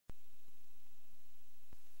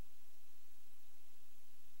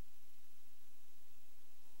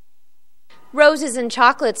Roses and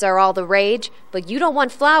chocolates are all the rage, but you don't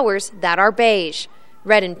want flowers that are beige.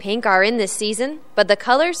 Red and pink are in this season, but the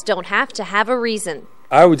colors don't have to have a reason.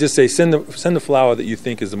 I would just say send the flower that you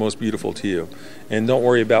think is the most beautiful to you, and don't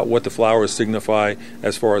worry about what the flowers signify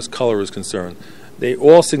as far as color is concerned. They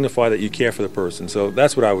all signify that you care for the person, so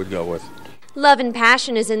that's what I would go with. Love and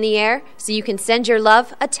passion is in the air, so you can send your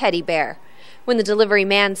love a teddy bear. When the delivery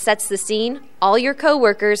man sets the scene, all your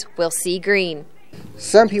coworkers will see green.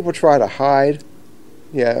 Some people try to hide,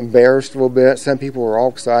 embarrassed a little bit. Some people are all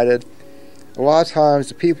excited. A lot of times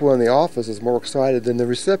the people in the office is more excited than the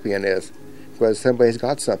recipient is because somebody's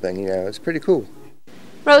got something, it's pretty cool.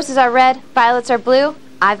 Roses are red, violets are blue.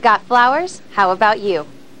 I've got flowers. How about you?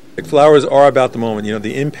 Flowers are about the moment,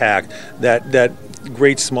 the impact, that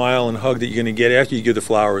great smile and hug that you're going to get after you give the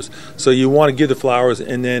flowers. So you want to give the flowers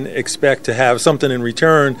and then expect to have something in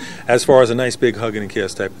return as far as a nice big hug and a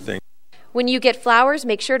kiss type of thing. When you get flowers,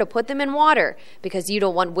 make sure to put them in water because you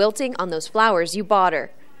don't want wilting on those flowers you bought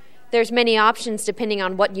her. There's many options depending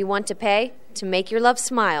on what you want to pay to make your love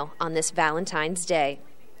smile on this Valentine's Day.